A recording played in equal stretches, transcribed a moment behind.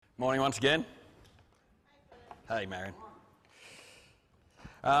Morning once again. Hey, Marion.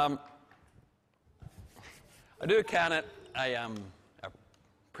 I do count it a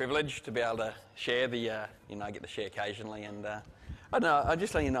privilege to be able to share I get to share occasionally, and I don't know, I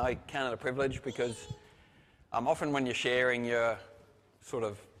just let you know I count it a privilege because often when you're sharing, you're sort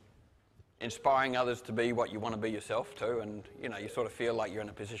of inspiring others to be what you want to be yourself too, and you sort of feel like you're in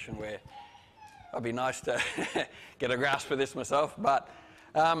a position where it'd be nice to get a grasp of this myself, but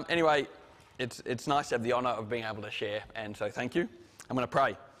anyway, it's nice to have the honour of being able to share, and so thank you. I'm going to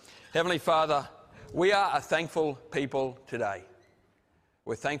pray. Heavenly Father, we are a thankful people today.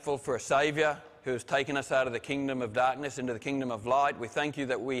 We're thankful for a Saviour who has taken us out of the kingdom of darkness into the kingdom of light. We thank you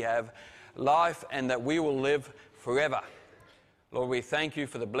that we have life and that we will live forever. Lord, we thank you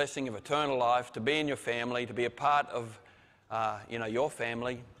for the blessing of eternal life, to be in your family, to be a part of your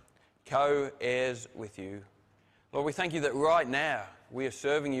family, co-heirs with you. Lord, we thank you that right now we are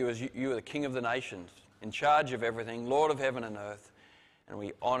serving you as you are the King of the nations, in charge of everything, Lord of heaven and earth, and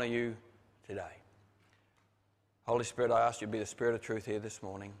we honour you today. Holy Spirit, I ask you to be the Spirit of truth here this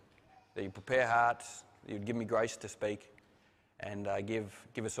morning, that you prepare hearts, that you'd give me grace to speak, and give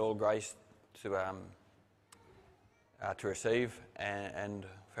us all grace to receive, and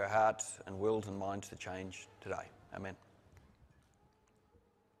for our hearts and wills and minds to change today. Amen.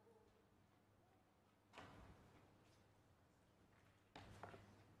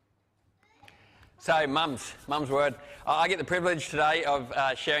 So, Mum's word. I get the privilege today of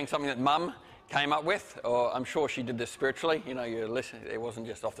sharing something that Mum came up with, or I'm sure she did this spiritually. You listen, it wasn't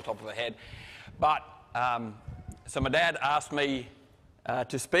just off the top of her head. But, so my dad asked me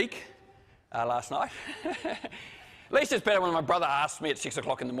to speak last night. At least it's better when my brother asks me at 6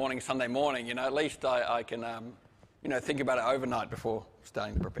 o'clock in the morning, Sunday morning, at least I can, think about it overnight before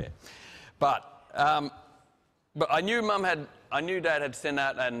starting to prepare. But I knew Dad had sent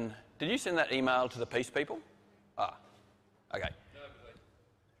out an... Did you send that email to the peace people? Okay.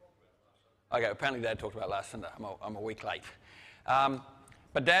 Okay, apparently Dad talked about it last Sunday. I'm a week late.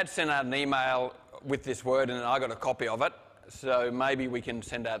 But Dad sent out an email with this word, and I got a copy of it. So maybe we can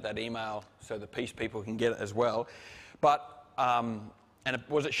send out that email so the peace people can get it as well. But,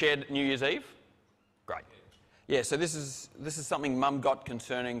 was it shared New Year's Eve? Great. Yeah, so this is something Mum got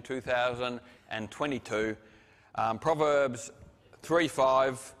concerning 2022. Proverbs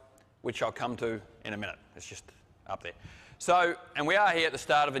 3:5. Which I'll come to in a minute. It's just up there. So, and we are here at the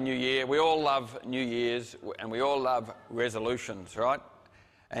start of a new year. We all love New Year's, and we all love resolutions, right?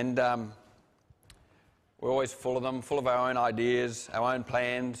 And we're always full of them, full of our own ideas, our own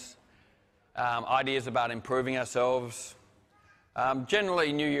plans, ideas about improving ourselves.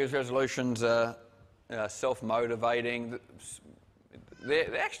 Generally, New Year's resolutions are self-motivating.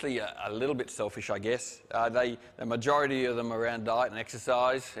 They're actually a little bit selfish, I guess. The majority of them are around diet and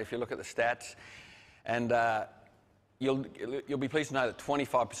exercise, if you look at the stats. And you'll be pleased to know that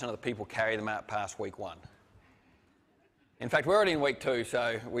 25% of the people carry them out past week 1. In fact, we're already in week 2,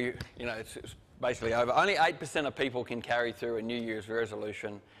 so it's basically over. Only 8% of people can carry through a New Year's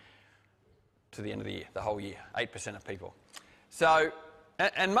resolution to the end of the year, the whole year. 8% of people. So,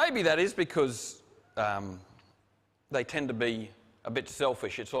 and maybe that is because they tend to be a bit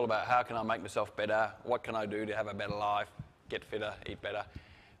selfish. It's all about how can I make myself better, what can I do to have a better life, get fitter, eat better,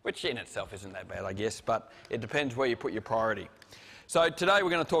 which in itself isn't that bad, I guess, but it depends where you put your priority. So today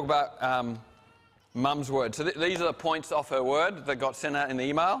we're going to talk about Mum's word. So these are the points off her word that got sent out in the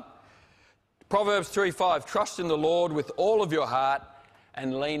email. Proverbs 3:5, trust in the Lord with all of your heart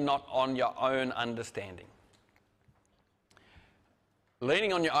and lean not on your own understanding.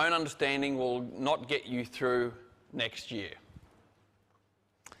 Leaning on your own understanding will not get you through next year.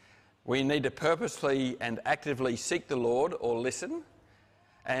 We need to purposely and actively seek the Lord or listen.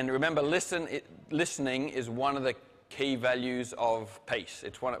 And remember, listening is one of the key values of peace.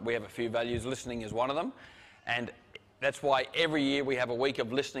 We have a few values. Listening is one of them. And that's why every year we have a week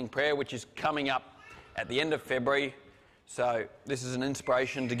of listening prayer, which is coming up at the end of February. So this is an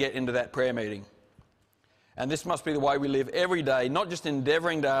inspiration to get into that prayer meeting. And this must be the way we live every day, not just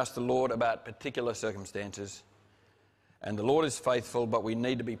endeavouring to ask the Lord about particular circumstances. And the Lord is faithful, but we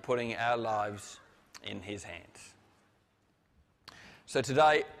need to be putting our lives in His hands. So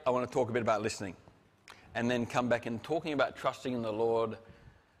today, I want to talk a bit about listening, and then come back and talking about trusting in the Lord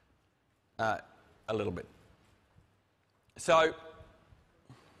a little bit. So,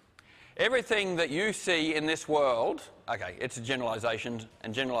 everything that you see in this world, okay, it's a generalisation,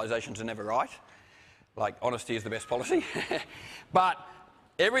 and generalisations are never right. Like, honesty is the best policy. But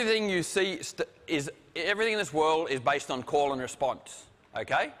everything you see everything in this world is based on call and response,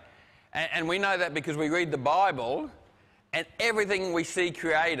 okay? And we know that because we read the Bible, And everything we see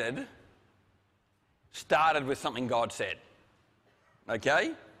created started with something God said.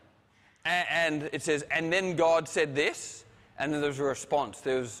 Okay? And it says, and then God said this, and then there was a response.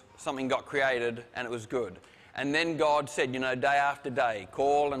 There was something got created, and it was good. And then God said, day after day,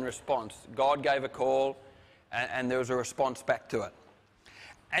 call and response. God gave a call, and there was a response back to it.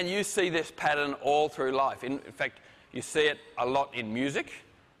 And you see this pattern all through life. In fact, you see it a lot in music,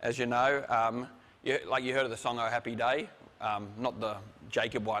 as you know. Like you heard of the song Oh Happy Day, not the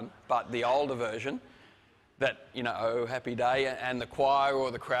Jacob one, but the older version. That, oh happy day, and the choir or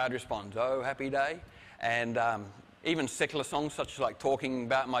the crowd responds, oh happy day. And even secular songs such as like Talking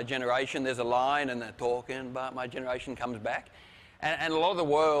About My Generation, there's a line and the Talking About My Generation comes back. And a lot of the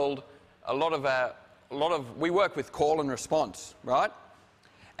world, we work with call and response, right?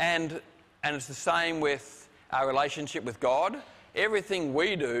 And it's the same with our relationship with God. Everything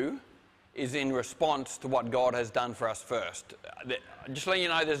we do is in response to what God has done for us first. Just to let you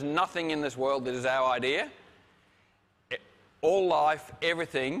know, there's nothing in this world that is our idea. All life,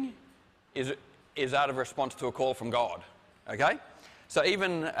 everything is out of response to a call from God, okay? So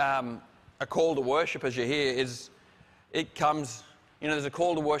even a call to worship, as you hear, it comes, there's a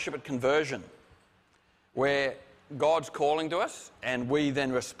call to worship at conversion, where God's calling to us and we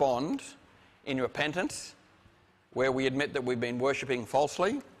then respond in repentance, where we admit that we've been worshipping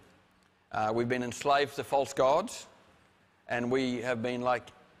falsely, we've been enslaved to false gods, and we have been like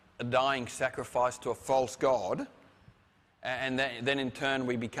a dying sacrifice to a false god. And then in turn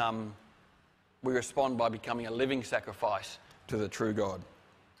we respond by becoming a living sacrifice to the true God.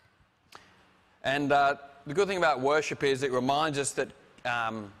 And the good thing about worship is it reminds us that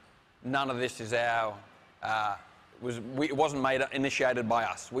none of this is it wasn't initiated by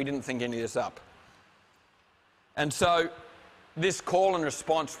us. We didn't think any of this up. And so this call and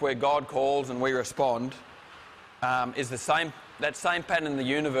response where God calls and we respond is the same. That same pattern in the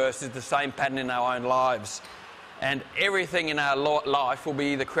universe is the same pattern in our own lives. And everything in our life will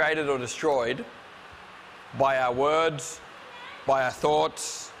be either created or destroyed by our words, by our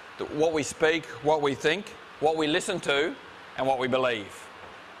thoughts, what we speak, what we think, what we listen to, and what we believe.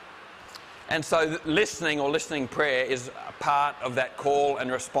 And so listening prayer is a part of that call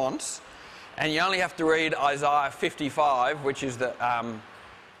and response. And you only have to read Isaiah 55, which is the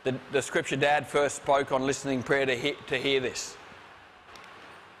scripture Dad first spoke on listening prayer to hear this.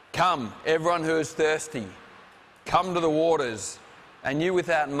 Come, everyone who is thirsty, come to the waters, and you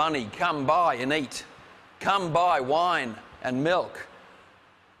without money, come buy and eat. Come buy wine and milk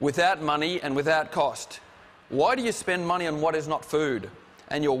without money and without cost. Why do you spend money on what is not food,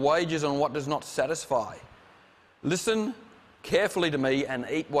 and your wages on what does not satisfy? Listen carefully to me and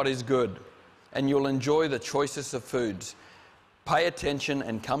eat what is good, and you'll enjoy the choicest of foods. Pay attention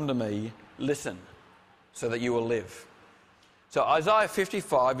and come to me. Listen, so that you will live. So Isaiah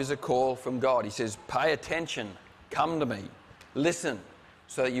 55 is a call from God. He says, pay attention. Come to me, listen,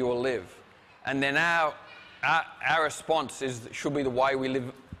 so that you will live. And then our response should be the way we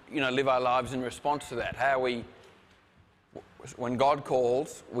live our lives in response to that. When God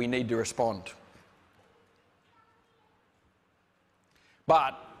calls, we need to respond.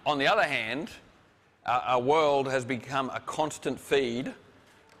 But on the other hand, our world has become a constant feed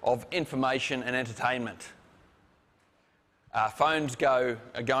of information and entertainment. Our phones are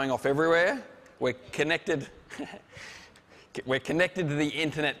going off everywhere. We're connected. We're connected to the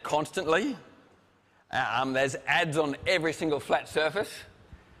internet constantly. There's ads on every single flat surface.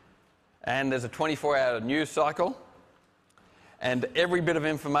 And there's a 24-hour news cycle. And every bit of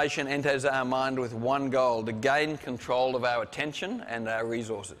information enters our mind with one goal: to gain control of our attention and our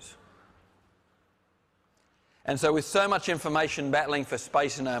resources. And so with so much information battling for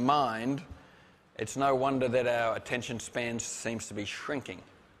space in our mind, it's no wonder that our attention span seems to be shrinking.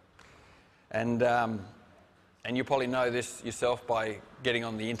 And you probably know this yourself by getting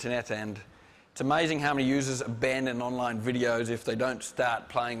on the internet, and it's amazing how many users abandon online videos if they don't start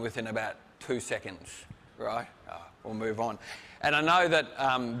playing within about 2 seconds, right? We'll move on. And I know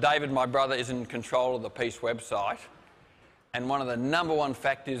that David, my brother, is in control of the Peace website, and one of the number one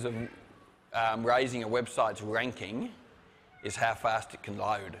factors of raising a website's ranking is how fast it can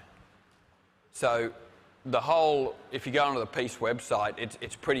load. So if you go onto the Peace website,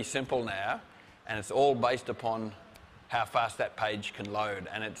 it's pretty simple now, and it's all based upon how fast that page can load.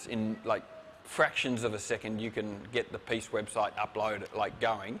 And it's in like fractions of a second you can get the Peace website uploaded,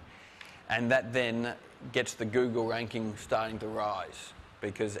 going, and that then gets the Google ranking starting to rise,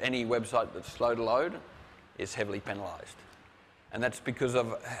 because any website that's slow to load is heavily penalised. And that's because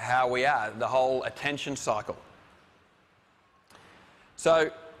of how we are, the whole attention cycle. So,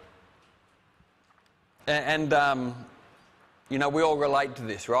 you know, we all relate to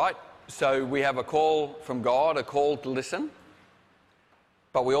this, right? So we have a call from God, a call to listen,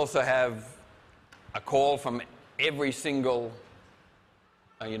 but we also have a call from every single,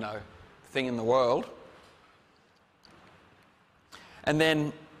 thing in the world. And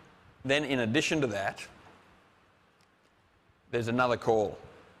then in addition to that, there's another call.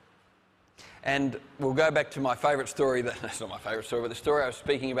 And we'll go back to my favourite story, that's not my favourite story, but the story I was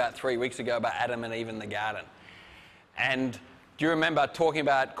speaking about 3 weeks ago about Adam and Eve in the garden. And do you remember talking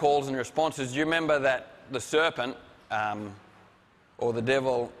about calls and responses? Do you remember that the serpent, or the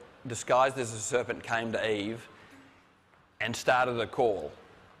devil disguised as a serpent, came to Eve and started a call?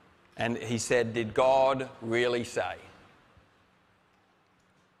 And he said, "Did God really say?"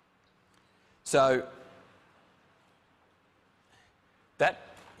 So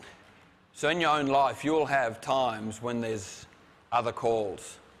in your own life, you'll have times when there's other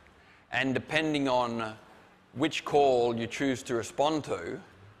calls. And depending on which call you choose to respond to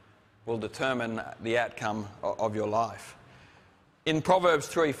will determine the outcome of your life. In Proverbs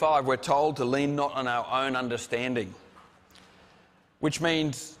 3:5, we're told to lean not on our own understanding, which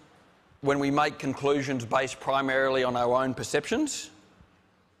means when we make conclusions based primarily on our own perceptions,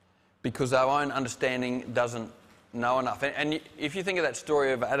 because our own understanding doesn't know enough. And if you think of that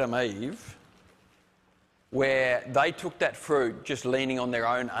story of Adam and Eve, where they took that fruit just leaning on their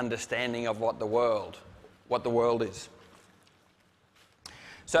own understanding of what the world is.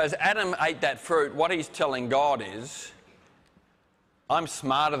 So as Adam ate that fruit, what he's telling God is, I'm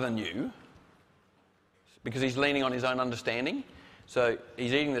smarter than you, because he's leaning on his own understanding. So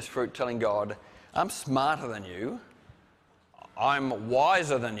he's eating this fruit telling God, I'm smarter than you, I'm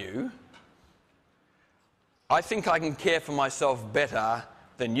wiser than you, I think I can care for myself better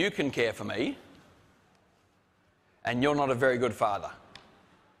than you can care for me, and you're not a very good father.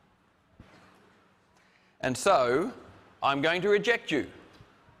 And so, I'm going to reject you.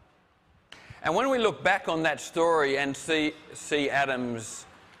 And when we look back on that story and see Adam's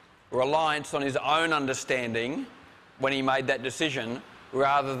reliance on his own understanding when he made that decision,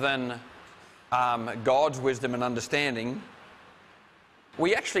 rather than God's wisdom and understanding,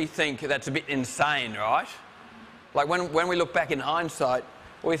 we actually think that's a bit insane, right? Like when we look back in hindsight,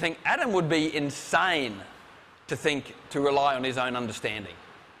 we think Adam would be insane to rely on his own understanding.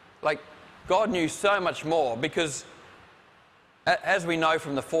 Like, God knew so much more, because as we know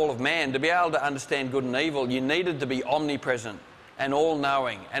from the fall of man, to be able to understand good and evil, you needed to be omnipresent and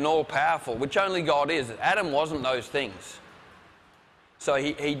all-knowing and all-powerful, which only God is. Adam wasn't those things. So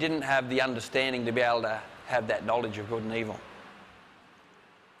he didn't have the understanding to be able to have that knowledge of good and evil.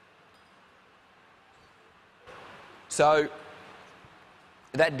 So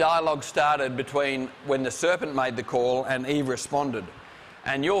that dialogue started between when the serpent made the call and Eve responded.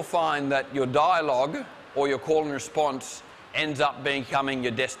 And you'll find that your dialogue or your call and response ends up becoming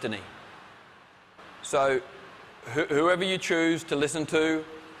your destiny. So whoever you choose to listen to,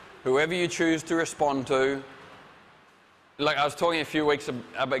 whoever you choose to respond to, like I was talking a few weeks ago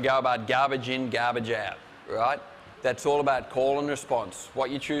about garbage in, garbage out, right? That's all about call and response. What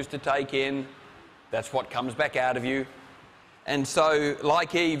you choose to take in, that's what comes back out of you. And so,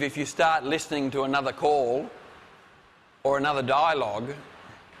 like Eve, if you start listening to another call or another dialogue,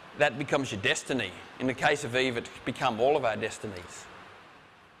 that becomes your destiny. In the case of Eve, it's become all of our destinies.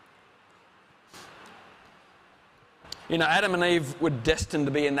 You know, Adam and Eve were destined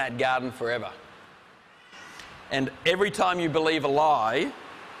to be in that garden forever. And every time you believe a lie,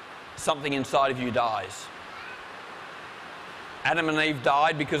 something inside of you dies. Adam and Eve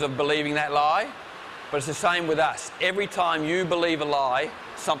died because of believing that lie. But it's the same with us. Every time you believe a lie,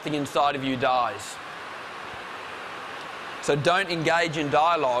 something inside of you dies. So don't engage in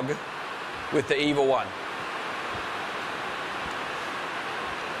dialogue with the evil one.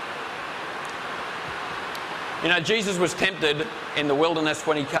 You know, Jesus was tempted in the wilderness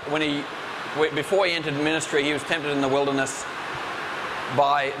before he entered ministry. He was tempted in the wilderness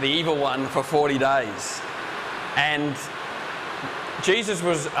by the evil one for 40 days. And Jesus,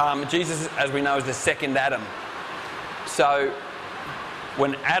 as we know, is the second Adam. So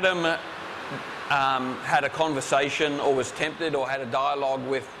when Adam had a conversation or was tempted or had a dialogue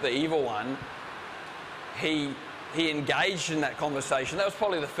with the evil one, he engaged in that conversation. That was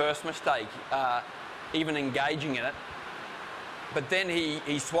probably the first mistake, even engaging in it. But then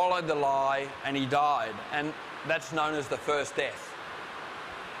he swallowed the lie and he died. And that's known as the first death.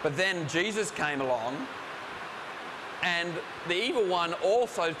 But then Jesus came along, and the evil one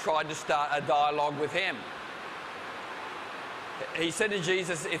also tried to start a dialogue with him. He said to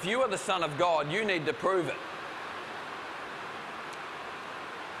Jesus, if you are the Son of God, you need to prove it.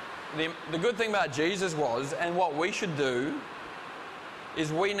 The good thing about Jesus was, and what we should do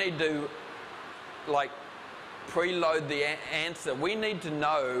is we need to preload the answer. We need to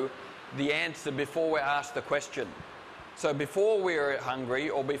know the answer before we're asked the question. So before we're hungry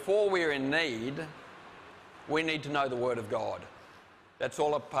or before we're in need, we need to know the Word of God. That's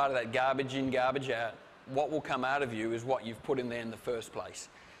all a part of that garbage in, garbage out. What will come out of you is what you've put in there in the first place.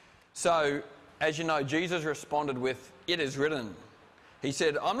 So, as you know, Jesus responded with, "It is written." He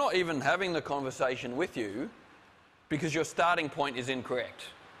said, "I'm not even having the conversation with you because your starting point is incorrect."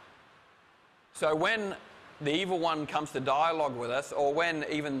 So when the evil one comes to dialogue with us, or when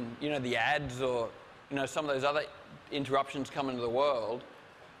even, the ads or, some of those other interruptions come into the world,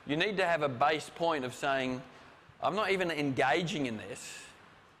 you need to have a base point of saying, I'm not even engaging in this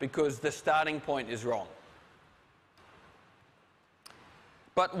because the starting point is wrong.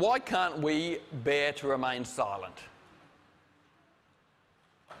 But why can't we bear to remain silent?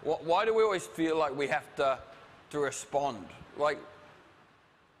 Why do we always feel like we have to respond?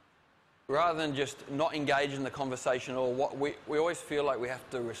 Rather than just not engage in the conversation, or we always feel like we have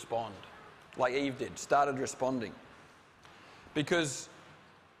to respond, like Eve did, started responding. Because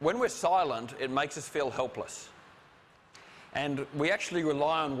when we're silent, it makes us feel helpless. And we actually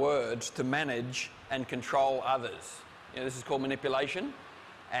rely on words to manage and control others. This is called manipulation,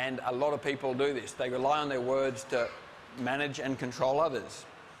 and a lot of people do this. They rely on their words to manage and control others.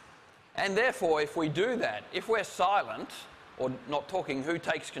 And therefore, if we do that, if we're silent or not talking, who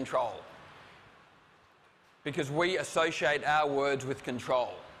takes control? Because we associate our words with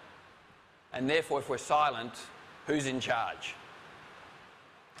control. And therefore, if we're silent, who's in charge?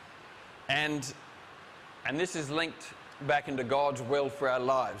 And this is linked back into God's will for our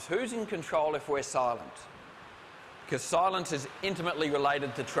lives. Who's in control if we're silent? Because silence is intimately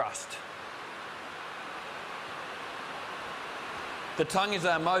related to trust. The tongue is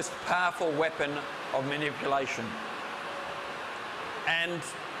our most powerful weapon of manipulation. And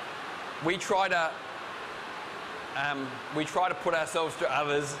we try to put ourselves to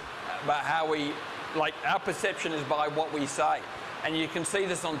others about how our perception is by what we say. And you can see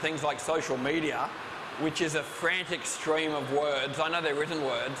this on things like social media, which is a frantic stream of words. I know they're written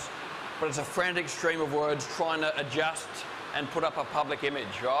words, but it's a frantic stream of words trying to adjust and put up a public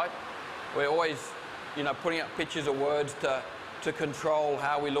image, right? We're always, putting up pictures of words to control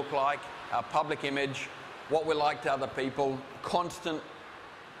how we look like, our public image, what we're like to other people, constant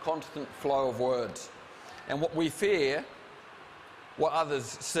flow of words. And what we fear, what others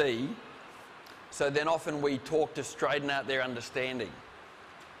see, so then often we talk to straighten out their understanding.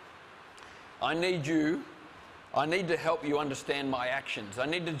 I need to help you understand my actions. I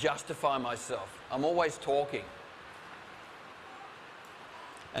need to justify myself. I'm always talking.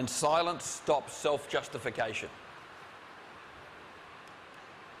 And silence stops self-justification.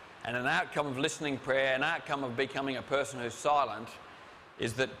 And an outcome of listening prayer, an outcome of becoming a person who's silent,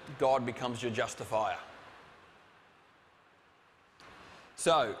 is that God becomes your justifier.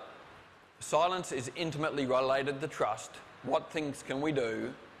 So, silence is intimately related to trust. What things can we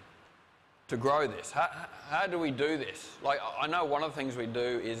do to grow this? How do we do this? I know one of the things we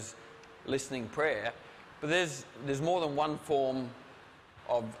do is listening prayer, but there's more than one form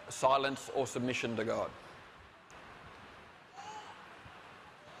of silence or submission to God.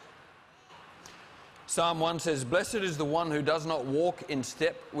 Psalm 1 says, "Blessed is the one who does not walk in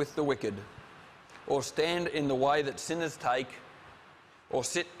step with the wicked, or stand in the way that sinners take, or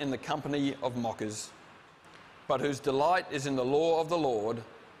sit in the company of mockers, but whose delight is in the law of the Lord,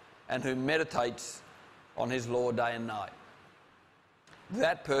 and who meditates on his law day and night.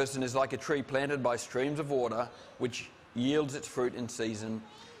 That person is like a tree planted by streams of water, which yields its fruit in season,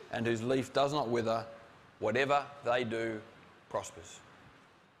 and whose leaf does not wither. Whatever they do prospers."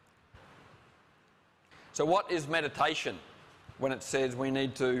 So what is meditation when it says we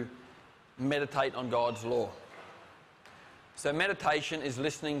need to meditate on God's law? So meditation is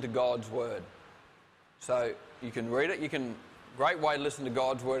listening to God's word. So you can read it. Great way to listen to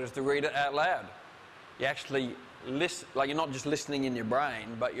God's word is to read it out loud. You actually listen, you're not just listening in your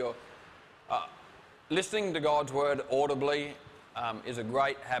brain, but you're listening to God's word audibly is a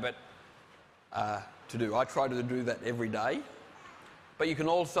great habit to do. I try to do that every day. But you can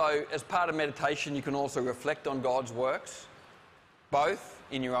also, as part of meditation, you can also reflect on God's works, both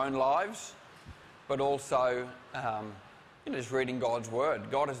in your own lives, but also just reading God's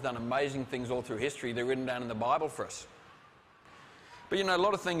word. God has done amazing things all through history. They're written down in the Bible for us. But a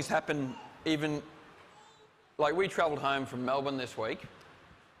lot of things happen even, we travelled home from Melbourne this week,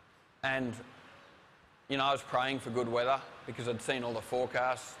 and, I was praying for good weather because I'd seen all the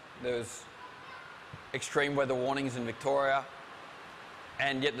forecasts. There was extreme weather warnings in Victoria.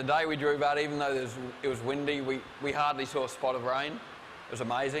 And yet the day we drove out, even though it was windy, we hardly saw a spot of rain. It was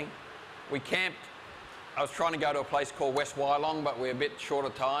amazing. We camped. I was trying to go to a place called West Wyalong, but we're a bit short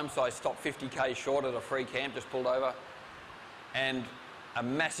of time, so I stopped 50k short at a free camp, just pulled over. And a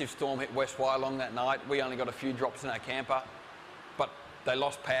massive storm hit West Wyalong that night. We only got a few drops in our camper, but they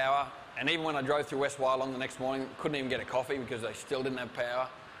lost power. And even when I drove through West Wyalong the next morning, couldn't even get a coffee because they still didn't have power.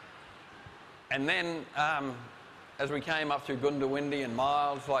 And then as we came up through Goondiwindi and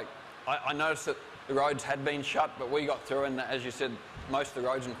Miles, I noticed that the roads had been shut, but we got through, and as you said, most of the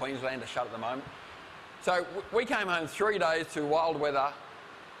roads in Queensland are shut at the moment. So we came home 3 days through wild weather,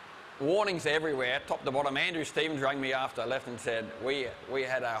 warnings everywhere, top to bottom. Andrew Stevens rang me after I left and said, we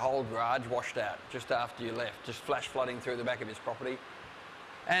had our whole garage washed out just after you left, just flash flooding through the back of his property.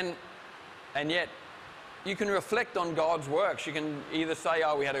 And yet, you can reflect on God's works. You can either say,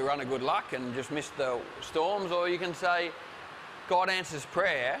 oh, we had a run of good luck and just missed the storms, or you can say, God answers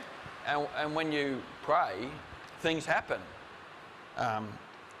prayer, and when you pray, things happen.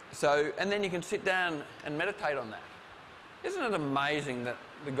 And then you can sit down and meditate on that. Isn't it amazing that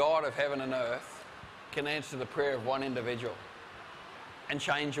the God of heaven and earth can answer the prayer of one individual and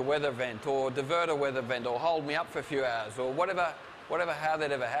change a weather event, or divert a weather event, or hold me up for a few hours, or whatever, how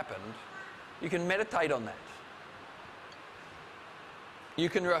that ever happened? You can meditate on that. You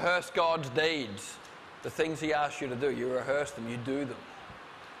can rehearse God's deeds, the things he asks you to do. You rehearse them, you do them.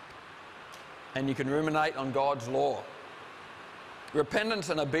 And you can ruminate on God's law. Repentance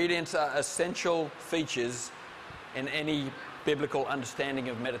and obedience are essential features in any biblical understanding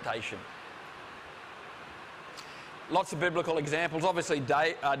of meditation. Lots of biblical examples. Obviously,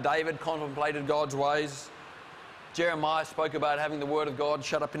 David contemplated God's ways. Jeremiah spoke about having the word of God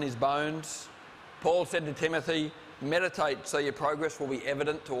shut up in his bones. Paul said to Timothy, meditate so your progress will be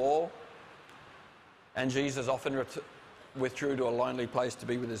evident to all. And Jesus often withdrew to a lonely place to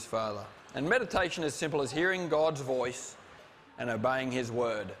be with his Father. And meditation is simple as hearing God's voice and obeying his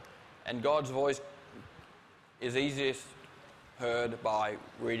word. And God's voice is easiest heard by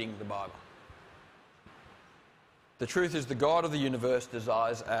reading the Bible. The truth is, the God of the universe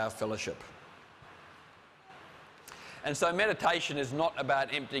desires our fellowship. And so meditation is not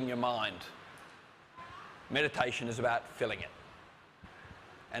about emptying your mind. Meditation is about filling it,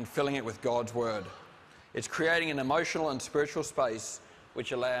 and filling it with God's word. It's creating an emotional and spiritual space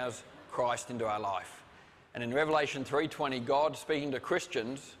which allows Christ into our life. And in Revelation 3:20, God speaking to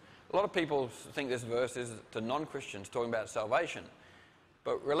Christians, a lot of people think this verse is to non-Christians, talking about salvation.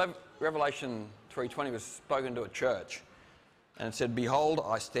 But Revelation 3:20 was spoken to a church, and it said, behold,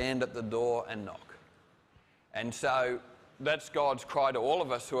 I stand at the door and knock. And so that's God's cry to all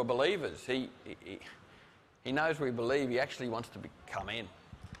of us who are believers. He knows we believe. He actually wants to come in.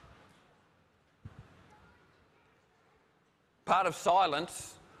 Part of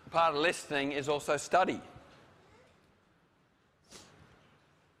silence, part of listening, is also study.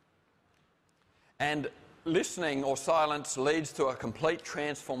 And listening or silence leads to a complete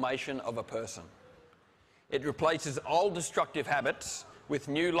transformation of a person. It replaces old destructive habits with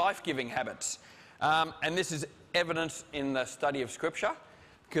new life-giving habits. And this is evidence in the study of Scripture,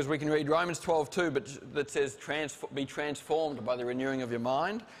 because we can read Romans 12:2, but that says, be transformed by the renewing of your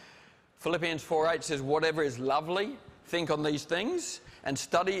mind. Philippians 4:8 says, whatever is lovely, think on these things. And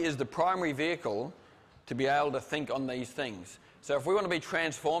study is the primary vehicle to be able to think on these things. So if we want to be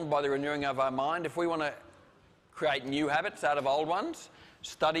transformed by the renewing of our mind, if we want to create new habits out of old ones,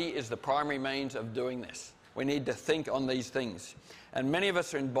 study is the primary means of doing this. We need to think on these things. And many of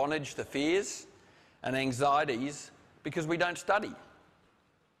us are in bondage to fears and anxieties because we don't study.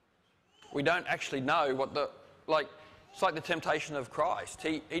 We don't actually know what it's like the temptation of Christ.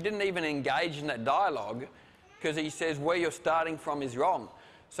 He didn't even engage in that dialogue because he says where you're starting from is wrong.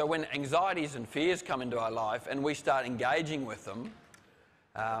 So when anxieties and fears come into our life and we start engaging with them,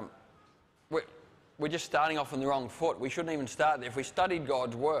 we're just starting off on the wrong foot. We shouldn't even start there. If we studied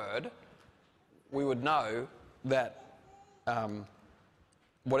God's word, we would know that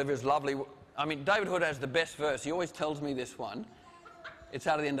whatever is lovely. I mean, David Hood has the best verse. He always tells me this one. It's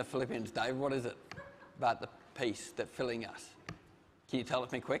out of the end of Philippians. David, what is it about the peace that's filling us? Can you tell it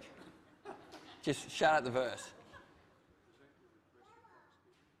to me quick? Just shout out the verse.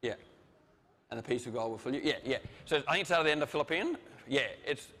 Yeah. And the peace of God will fill you. Yeah. So I think it's out of the end of Philippians. Yeah,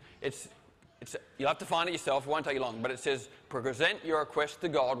 it's you'll have to find it yourself. It won't take you long. But it says, present your request to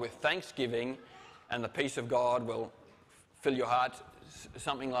God with thanksgiving, and the peace of God will fill your heart.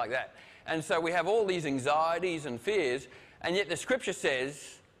 Something like that. And so we have all these anxieties and fears, and yet the Scripture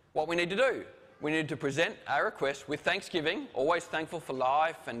says what we need to do. We need to present our requests with thanksgiving, always thankful for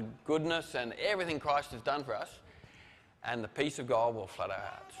life and goodness and everything Christ has done for us, and the peace of God will flood our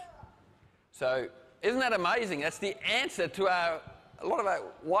hearts. So isn't that amazing? That's the answer to our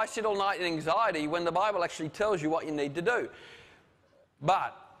why sit all night in anxiety when the Bible actually tells you what you need to do?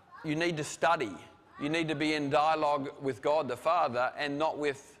 But you need to study. You need to be in dialogue with God the Father and not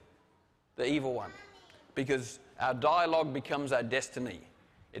with the evil one, because our dialogue becomes our destiny.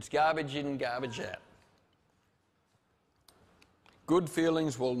 It's garbage in, garbage out. Good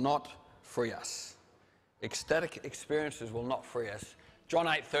feelings will not free us. Ecstatic experiences will not free us. John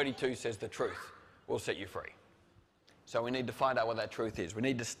 8:32 says the truth will set you free. So we need to find out what that truth is. We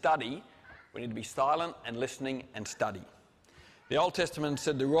need to study. We need to be silent and listening and study. The Old Testament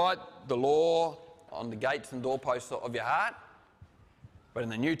said to write the law on the gates and doorposts of your heart. But in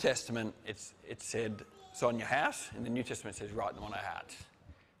the New Testament, it said, it's on your house. In the New Testament, it says write them on our hearts.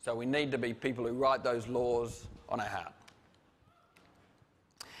 So we need to be people who write those laws on our heart.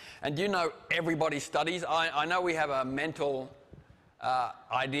 And do you know everybody studies? I know we have a mental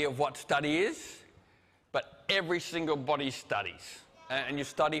idea of what study is, but every single body studies. And you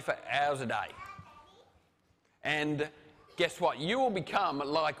study for hours a day. And guess what? You will become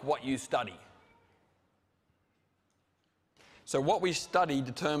like what you study. So what we study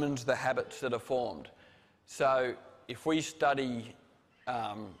determines the habits that are formed. So if we study,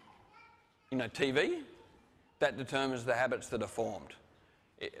 TV, that determines the habits that are formed.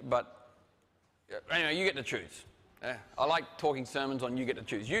 But anyway, you get to choose. I like talking sermons on you get to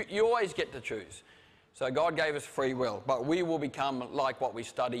choose. You always get to choose. So God gave us free will, but we will become like what we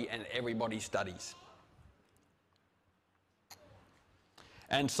study, and everybody studies.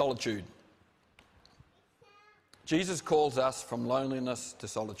 And solitude. Jesus calls us from loneliness to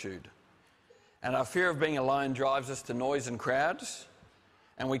solitude. And our fear of being alone drives us to noise and crowds.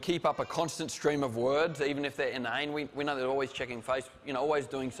 And we keep up a constant stream of words, even if they're inane. We know they're always checking Facebook, always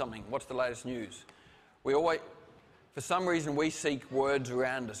doing something. What's the latest news? For some reason, we seek words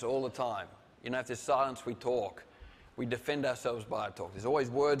around us all the time. If there's silence, we talk. We defend ourselves by our talk. There's always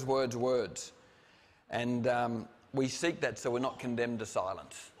words, words, words. And we seek that so we're not condemned to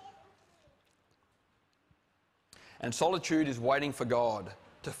silence. And solitude is waiting for God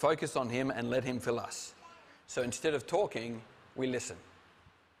to focus on Him and let Him fill us. So instead of talking, we listen.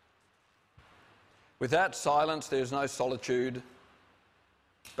 Without silence, there is no solitude.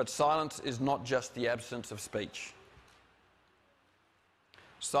 But silence is not just the absence of speech.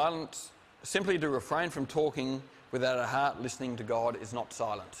 Silence, simply to refrain from talking without a heart listening to God, is not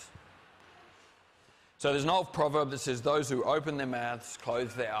silence. So there's an old proverb that says, those who open their mouths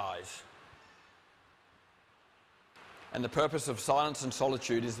close their eyes. And the purpose of silence and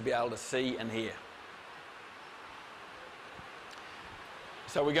solitude is to be able to see and hear.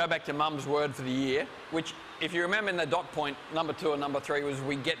 So we go back to Mum's word for the year, which, if you remember in the dot point, number 2 and number 3 was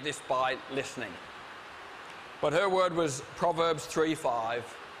we get this by listening. But her word was Proverbs 3:5.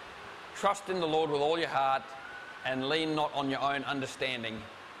 Trust in the Lord with all your heart and lean not on your own understanding.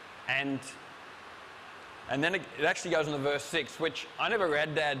 And then it actually goes into verse 6, which I never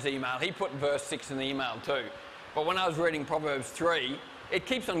read Dad's email. He put verse 6 in the email too. But when I was reading Proverbs 3, it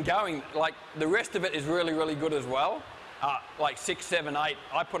keeps on going. Like, the rest of it is really, really good as well. Like 6, 7, 8.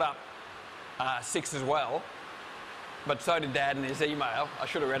 I put up 6 as well. But so did Dad in his email. I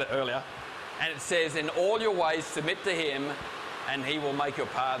should have read it earlier. And it says, in all your ways submit to Him, and He will make your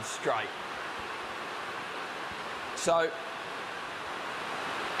paths straight. So,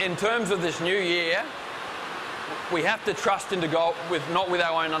 in terms of this new year, we have to trust into God not with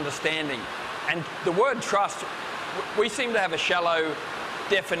our own understanding. And the word trust, we seem to have a shallow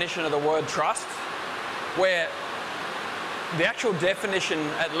definition of the word trust, where the actual definition,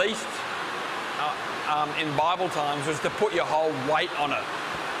 at least in Bible times, was to put your whole weight on it.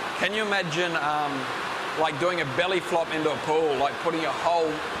 Can you imagine like doing a belly flop into a pool, like putting your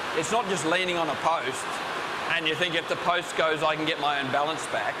whole... It's not just leaning on a post, and you think if the post goes, I can get my own balance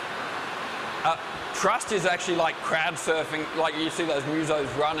back. Trust is actually like crowd surfing, like you see those musos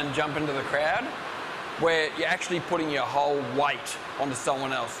run and jump into the crowd, where you're actually putting your whole weight onto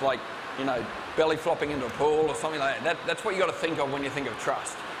someone else, like, belly flopping into a pool or something like that. That's what you got to think of when you think of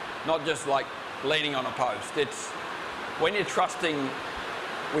trust, not just like leaning on a post. It's when you're trusting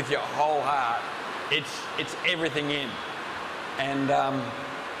with your whole heart, it's everything in. And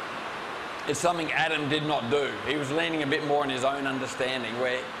it's something Adam did not do. He was leaning a bit more on his own understanding,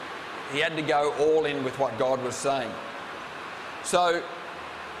 where he had to go all in with what God was saying. So,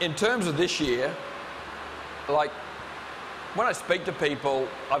 in terms of this year, like, when I speak to people,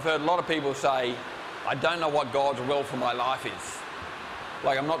 I've heard a lot of people say, I don't know what God's will for my life is.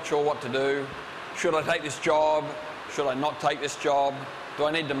 Like, I'm not sure what to do. Should I take this job? Should I not take this job? Do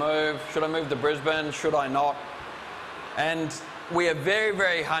I need to move? Should I move to Brisbane? Should I not? And we are very,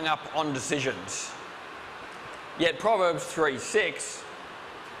 very hung up on decisions. Yet Proverbs 3:6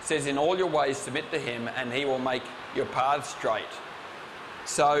 says, in all your ways submit to him and he will make your paths straight.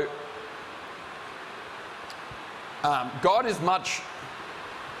 So God is much,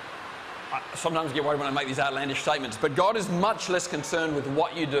 I sometimes get worried when I make these outlandish statements, but God is much less concerned with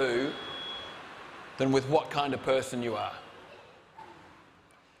what you do than with what kind of person you are.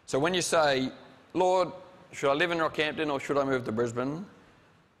 So when you say, Lord, should I live in Rockhampton or should I move to Brisbane?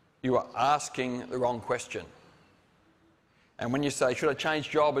 You are asking the wrong question. And when you say, should I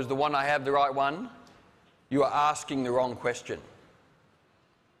change job, is the one I have the right one? You are asking the wrong question.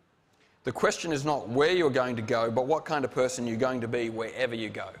 The question is not where you're going to go, but what kind of person you're going to be wherever you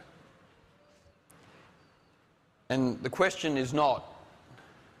go. And the question is not,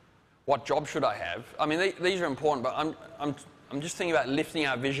 what job should I have? I mean, these are important, but I'm just thinking about lifting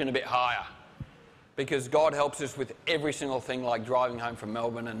our vision a bit higher, because God helps us with every single thing, like driving home from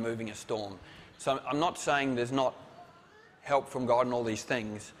Melbourne and moving a storm. So I'm not saying there's not help from God in all these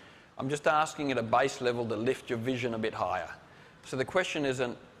things. I'm just asking at a base level to lift your vision a bit higher. So the question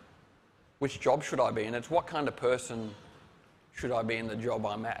isn't, which job should I be in? It's what kind of person should I be in the job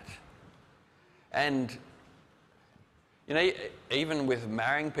I'm at? And, you know, even with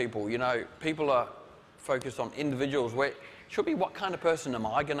marrying people, you know, people are focused on individuals, where it should be what kind of person am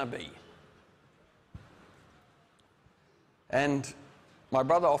I going to be? And my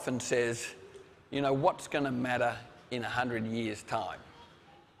brother often says, you know, what's going to matter in 100 years' time?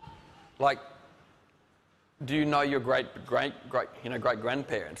 Like, do you know your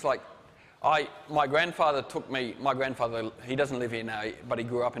great-grandparents? Like, my grandfather took me, he doesn't live here now, but he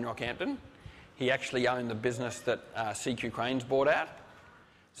grew up in Rockhampton. He actually owned the business that CQ Cranes bought out.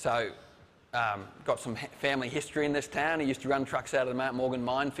 So, got some family history in this town. He used to run trucks out of the Mount Morgan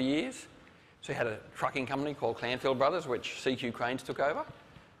mine for years. So he had a trucking company called Clanfield Brothers, which CQ Cranes took over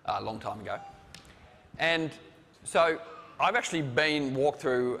a long time ago. And so I've actually walked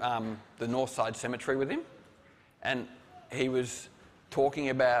through the Northside Cemetery with him, and he was talking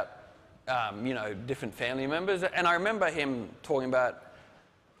about you know, different family members. And I remember him talking about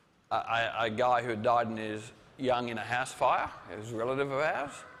a guy who had died young in a house fire. It was a relative of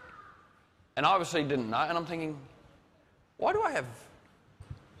ours. And I obviously didn't know. And I'm thinking, why do I have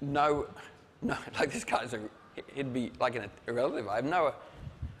no, like this guy's he'd be like a relative. I have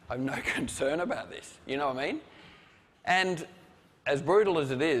no concern about this. You know what I mean? And as brutal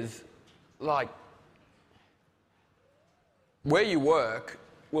as it is, like, where you work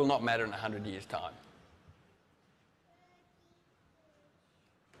will not matter in 100 years' time.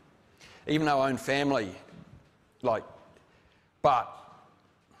 Even our own family, like, but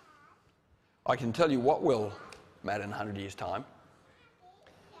I can tell you what will matter in 100 years' time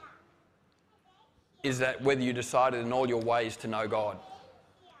is that whether you decided in all your ways to know God.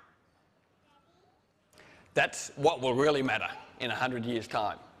 That's what will really matter in 100 years'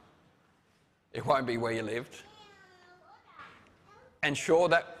 time. It won't be where you lived. And sure,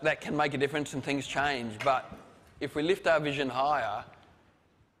 that can make a difference and things change, but if we lift our vision higher,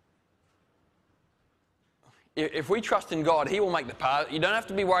 if we trust in God, he will make the path. You don't have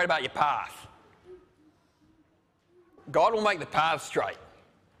to be worried about your path. God will make the path straight.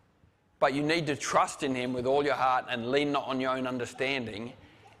 But you need to trust in him with all your heart and lean not on your own understanding,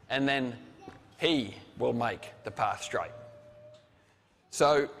 and then he will make the path straight.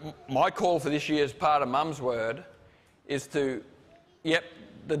 So my call for this year as part of Mum's Word is to, yep,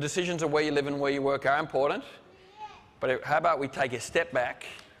 the decisions of where you live and where you work are important, but how about we take a step back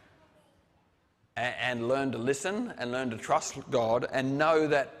and learn to listen and learn to trust God and know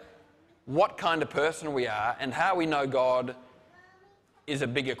that what kind of person we are and how we know God is a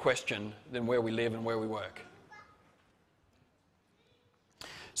bigger question than where we live and where we work.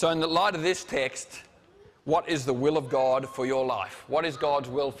 So in the light of this text, what is the will of God for your life? What is God's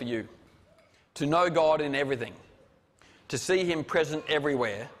will for you? To know God in everything, to see him present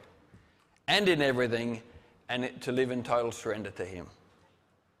everywhere and in everything, and to live in total surrender to him.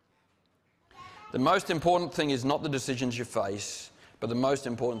 The most important thing is not the decisions you face, but the most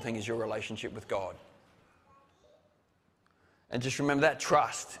important thing is your relationship with God. And just remember that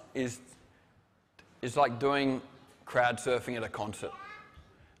trust is like doing crowd surfing at a concert.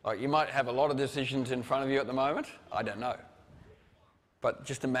 Like, you might have a lot of decisions in front of you at the moment. I don't know. But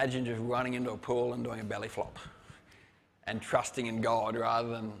just imagine just running into a pool and doing a belly flop and trusting in God rather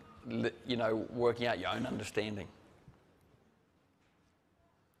than, you know, working out your own understanding.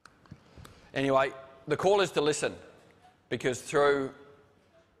 Anyway, the call is to listen, because through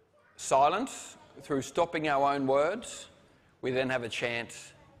silence, through stopping our own words, we then have a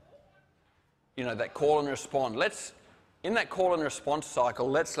chance, you know, that call and respond. In that call and response cycle,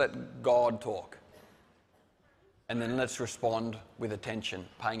 let's let God talk. And then let's respond with attention,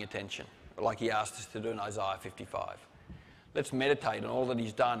 paying attention, like he asked us to do in Isaiah 55. Let's meditate on all that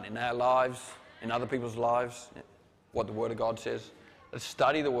he's done in our lives, in other people's lives, what the Word of God says. Let's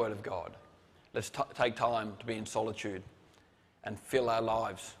study the Word of God. Let's take time to be in solitude and fill our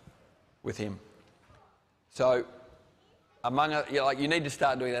lives with him. So, you need to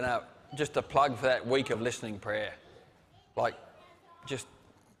start doing that now. Just a plug for that week of listening prayer.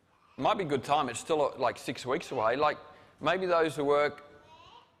 It might be a good time. It's still 6 weeks away. Maybe those who work,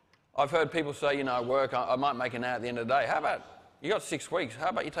 I've heard people say, work, I might make an hour at the end of the day. How about, you got 6 weeks, how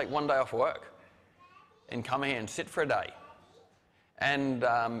about you take one day off work and come here and sit for a day? And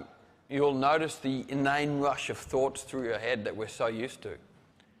you'll notice the inane rush of thoughts through your head that we're so used to.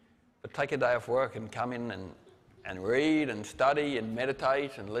 But take a day off work and come in and read and study and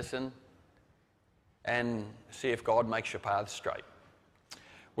meditate and listen and see if God makes your path straight.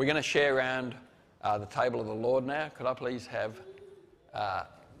 We're going to share around the table of the Lord now. Could I please have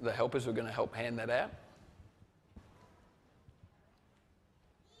the helpers who are going to help hand that out?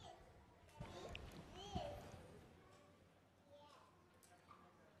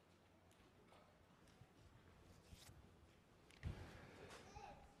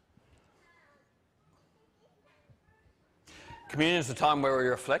 Communion is the time where we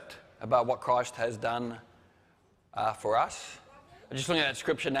reflect about what Christ has done for us. I'm just looking at that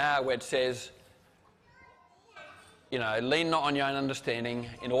scripture now where it says, lean not on your own understanding,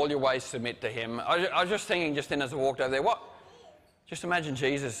 in all your ways submit to him. I was just thinking, just then as I walked over there, just imagine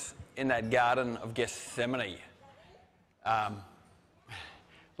Jesus in that Garden of Gethsemane.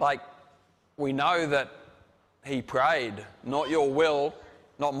 We know that he prayed, not your will,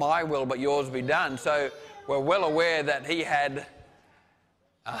 not my will, but yours be done. So we're well aware that he had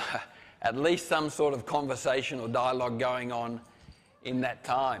at least some sort of conversation or dialogue going on in that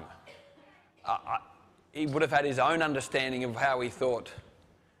time. He would have had his own understanding of how he thought,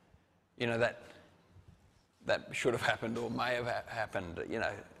 that should have happened or may have happened.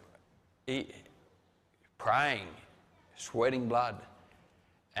 He praying, sweating blood,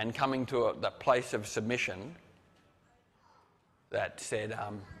 and coming to that place of submission that said,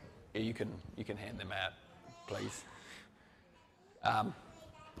 you can hand them out, please.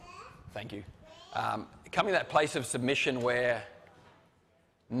 Thank you. Coming to that place of submission where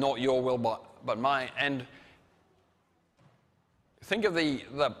not your will but mine. And think of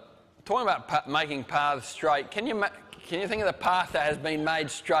talking about making paths straight. Can you think of the path that has been made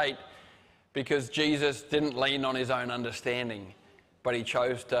straight because Jesus didn't lean on his own understanding, but he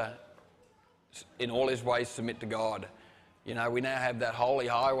chose to, in all his ways, submit to God. We now have that holy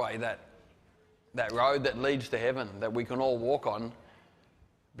highway, that road that leads to heaven that we can all walk on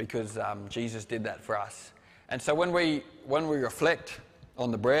because Jesus did that for us. And so when we reflect on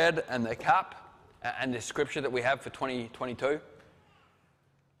the bread and the cup and the scripture that we have for 2022,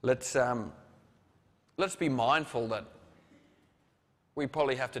 let's be mindful that we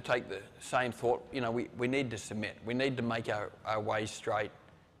probably have to take the same thought. We need to submit. We need to make our way straight.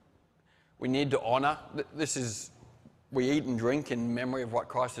 We need to honour. We eat and drink in memory of what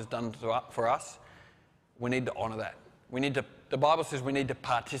Christ has done for us. We need to honour that. The Bible says we need to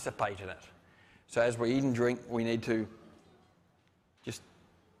participate in it. So as we eat and drink, we need to just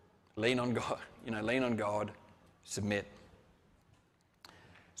lean on God, lean on God, submit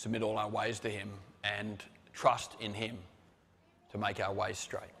all our ways to him and trust in him to make our ways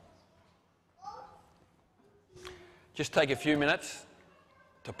straight. Just take a few minutes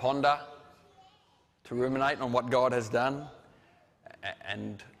to ponder, to ruminate on what God has done,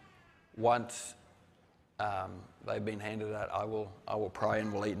 and once they've been handed out, I will pray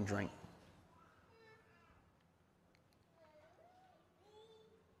and we'll eat and drink.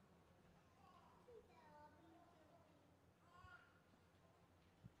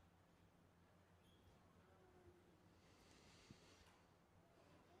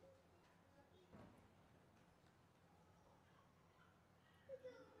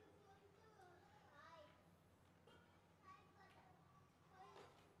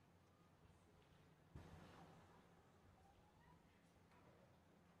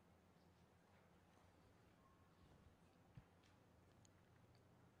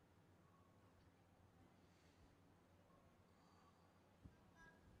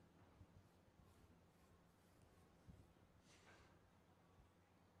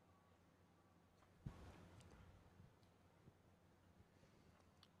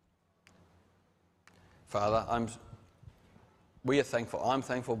 Father, we are thankful. I'm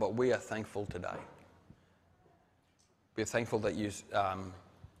thankful, but we are thankful today. We are thankful that you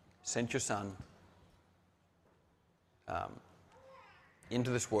sent your Son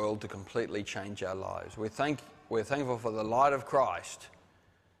into this world to completely change our lives. We thank We're thankful for the light of Christ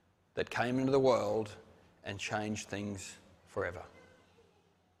that came into the world and changed things forever.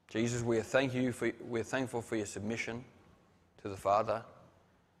 Jesus, we're thankful for your submission to the Father,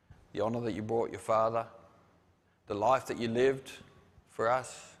 the honour that you brought your Father, the life that you lived for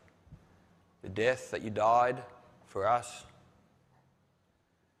us, the death that you died for us.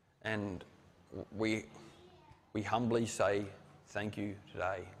 And we humbly say thank you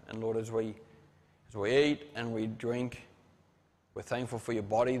today. And Lord, as we eat and we drink, we're thankful for your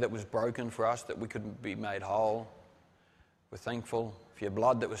body that was broken for us, that we could be made whole. We're thankful for your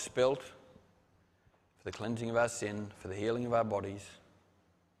blood that was spilt, for the cleansing of our sin, for the healing of our bodies.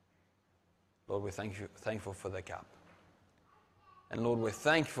 Lord, we're thankful for the cup. And Lord, we're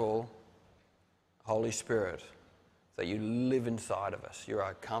thankful, Holy Spirit, that you live inside of us. You're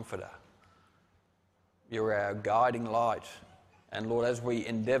our comforter. You're our guiding light. And Lord, as we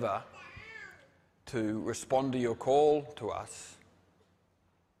endeavour to respond to your call to us,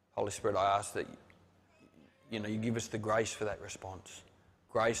 Holy Spirit, I ask that you give us the grace for that response.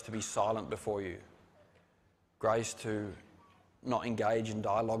 Grace to be silent before you. Grace to not engage in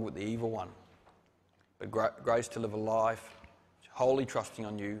dialogue with the evil one. But grace to live a life wholly trusting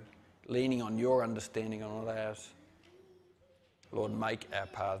on you, leaning on your understanding and not ours. Lord, make our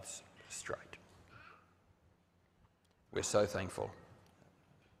paths straight. We're so thankful.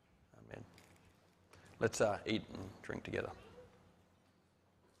 Amen. Let's eat and drink together.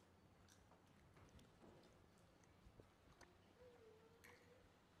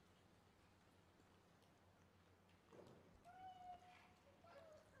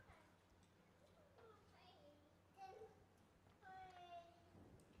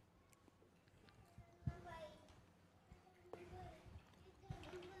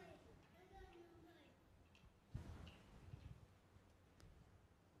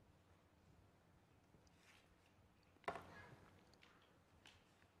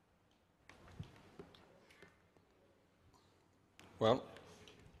 Well,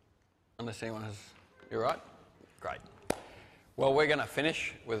 unless anyone has... You're right? Great. Well, we're going to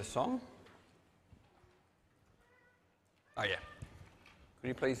finish with a song. Oh, yeah. Could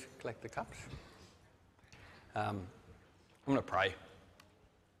you please collect the cups? I'm going to pray.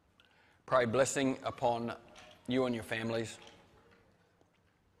 Pray blessing upon you and your families.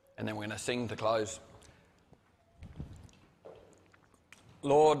 And then we're going to sing to close.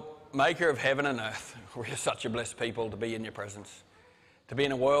 Lord, maker of heaven and earth, we are such a blessed people to be in your presence. To be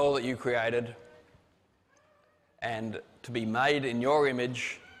in a world that you created and to be made in your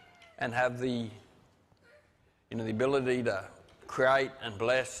image and have the ability to create and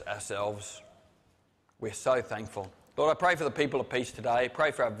bless ourselves. We're so thankful. Lord, I pray for the people of Peace today.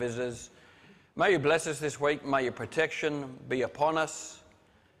 Pray for our visitors. May you bless us this week. May your protection be upon us.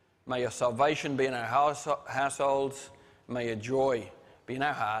 May your salvation be in our households. May your joy be in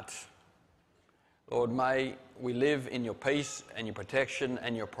our hearts. Lord, may we live in your peace and your protection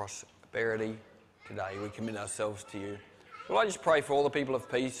and your prosperity today. We commit ourselves to you. Lord, I just pray for all the people of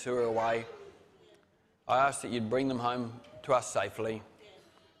Peace who are away. I ask that you'd bring them home to us safely.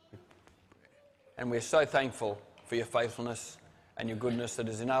 And we're so thankful for your faithfulness and your goodness that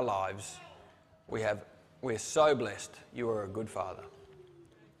is in our lives. We're so blessed. You are a good Father.